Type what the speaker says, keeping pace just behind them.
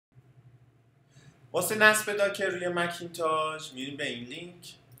واسه نصب داکر روی مکینتاش میریم به این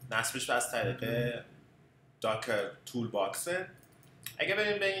لینک. نصبش از طریق داکر تول باکسه. اگه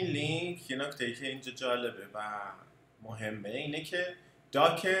بریم به این لینک، یه نکته‌ای که اینجا جالبه و مهمه اینه که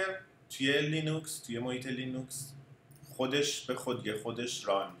داکر توی لینوکس، توی محیط لینوکس خودش به خودش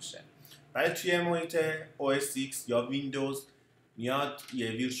ران میشه. ولی توی محیط OS X یا ویندوز میاد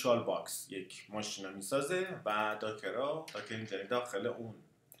یه ویرچوال باکس، یک ماشین رو میسازه و داکر اینجوری داخل اون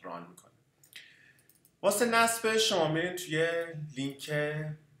ران میکنه. واسه نصب شما میرین توی لینک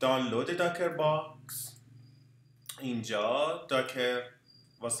دانلود داکر باکس. اینجا داکر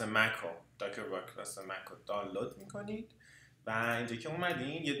واسه مک رو دانلود میکنید و اینجا که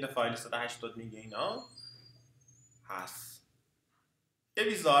اومدین یه دونه فایل 180 میگه اینا هست. یه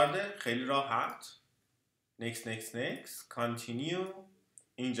ویزارد خیلی راحت. next continue.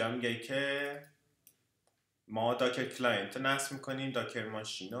 اینجا میگه که ما داکر کلاینت رو نصب میکنیم، داکر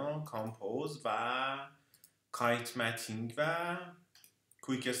ماشین، کامپوز و کایت متینگ و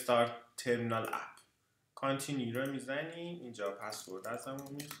کویک استارت ترمینال اپ. کانتینیو رو میزنیم. اینجا پسورد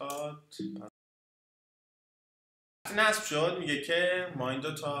ازمون میخواد. نصب شد. میگه که ما این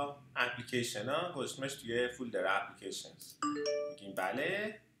دوتا اپلیکیشن ها گذاشتیمش توی فولدر اپلیکیشنز. میگیم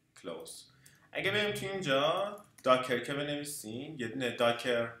بله، کلوز. اگه بریم توی اینجا داکر که بنویسیم، یه دونه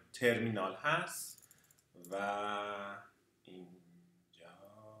داکر ترمینال هست و اینجا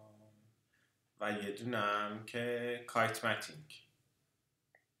و یه دونه هم که کایت متینگ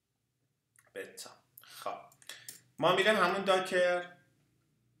بتا. خب ما میریم همون داکر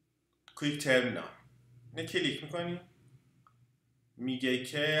کویک ترمینال اینه کلیک میکنیم. میگه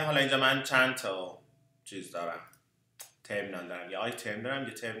که حالا اینجا من چند تا چیز دارم، ترمینال دارم. یه آی ترم دارم،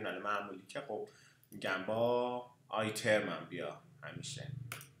 یه ترمینال معمولی که خب میگم با آی ترمم بیا همیشه.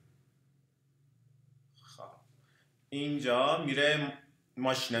 خب اینجا میره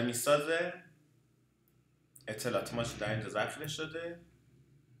ماشین میسازه، اطلاعات ماشین در اینجا ذخیره شده،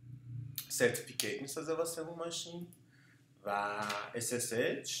 سرتیفیکیت میسازه واسه اون ماشین و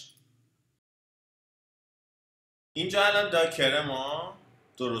SSH. اینجا الان داکر ما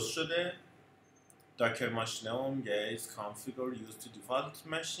درست شده. داکر ماشین هم میگه is configure used to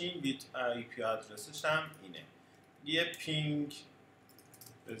default machine with IP addressش هم اینه. یه پینگ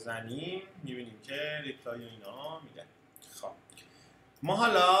بزنیم میبینیم که ریپلای اینا میده. خب ما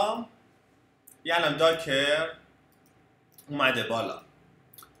حالا یه الان داکر اومده بالا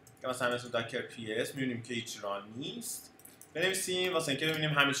که مثلا مثل داکر PS میبینیم که هیچ ران نیست. بنویسیم واسه اینکه ببینیم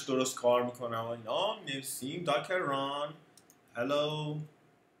همه چی درست کار میکنه و اینا، بنویسیم داکر ران hello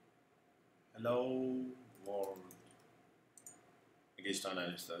world. اگه اشتباه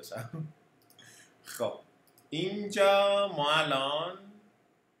ننوشته باشم. خب اینجا ما الان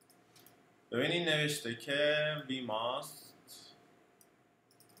ببینید نوشته که we must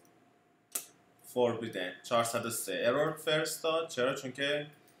forbidden 403 error فرستاد. چرا؟ چون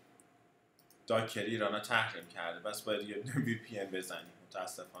که داکر ایران رو تحریم کرده، بس باید یه VPN بزنیم.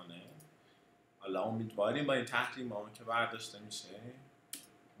 متاسفانه حالا امیدواریم با این تحریم ها که برداشته میشه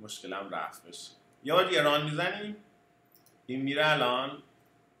مشکلم رفت بشه. یه بار یه ران میزنیم، این میره الان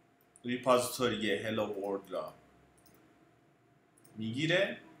ریپازیتوری هلو ورلد را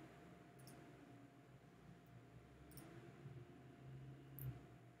میگیره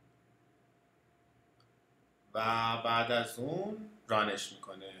و بعد از اون رانش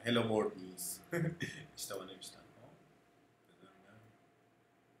میکنه. هلو ورلد نیست. اشتباه نوشتم.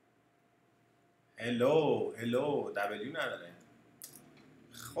 هلو دبلیو نداره.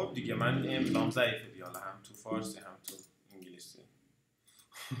 خب دیگه من املام ضعیفه دیگه، حالا هم تو فارسی هم تو انگلیسی.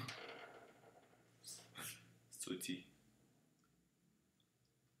 صوتی.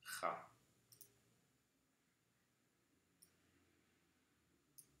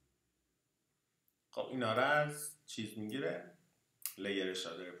 خب اینا رو از چیز میگیره، لیرش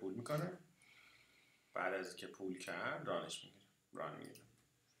رو داره پول میکنه. بعد از اینکه پول کرد رانش میگیره، ران میگیره.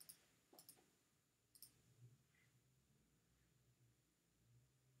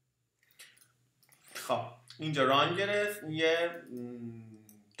 خب اینجا ران گرفت. یه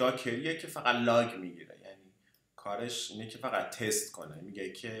داکریه که فقط لاگ میگیره، یعنی کارش اینه که فقط تست کنه.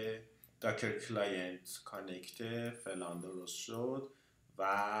 میگه که داکر کلاینت کانکت فلان درست شد و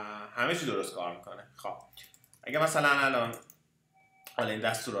همه چی درست کار میکنه. خب اگه مثلا الان حالا این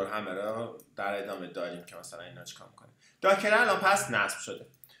دستورا رو همه رو در ادامه داریم که مثلا اینا چیکار میکنه. داکر الان پس نصب شده.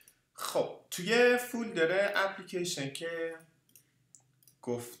 خب توی فولدر اپلیکیشن که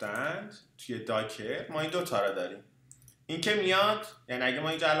گفتند توی داکر ما این دوتا رو داریم. این که میاد، یعنی اگه ما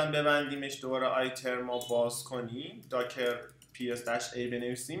اینجا الان ببندیمش دوباره آیتر ما باز کنیم، داکر ps-a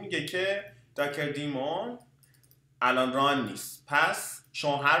بنویسیم، میگه که داکر دیمون الان ران نیست، پس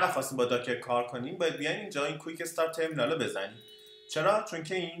شما هر وقت خواستین با داکر کار کنین باید بیاین اینجا این کویک استارت ترمینال رو بزنین. چرا؟ چون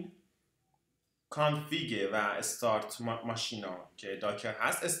که این کانفیگه و استارت ماشینا که داکر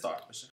هست استارت بشه.